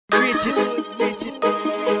Rat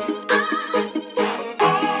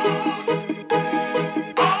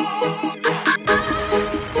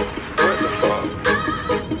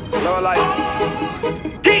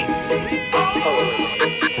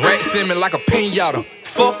simming like a pinata.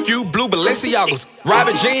 Fuck you, blue Balenciagas.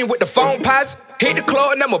 Robin Jean with the phone pots. Hit the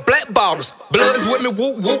club and them a black bottles. Bloods with me,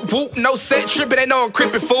 whoop, whoop, whoop. No set trippin', they know I'm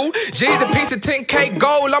creepin' fool. G's a piece of 10K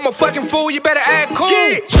gold, I'm a fucking fool, you better act cool.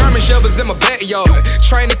 Yeah. German shovels in my backyard.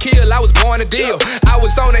 Train to kill, I was born to deal. I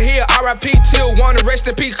was on the hill, RIP till one, rest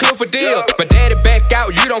in peace, Cliff for deal. But daddy back out,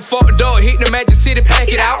 you don't fuck the door. Hit the Magic City, pack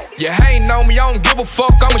it out. You hatin' on me, I don't give a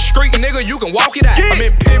fuck. I'm a street nigga, you can walk it out. I'm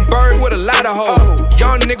in Pittsburgh with a lot of hoes.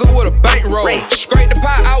 Young nigga with a bankroll. Scrape the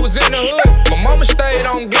pot, I was in the hood. My mama stayed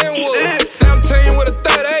on Glenwood. 17 with a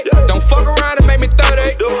 38. Don't fuck around and make me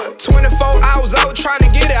 38. 24 hours, I was trying to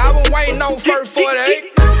get it. I was waiting on first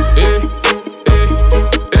 48.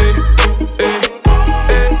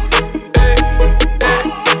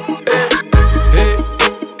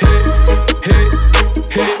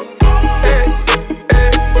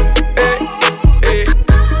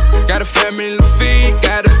 Got a family to feed,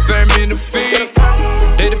 got a family to feed.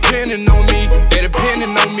 They depending on me, they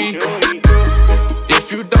depending on me.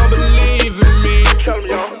 If you don't believe in me,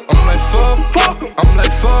 I'm like fuck you, I'm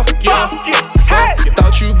like fuck you, fuck you.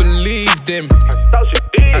 Thought you believed in me,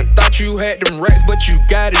 I thought you had them racks, but you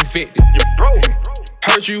got evicted.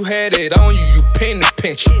 Heard you had it on you, you pinned the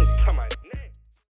pension.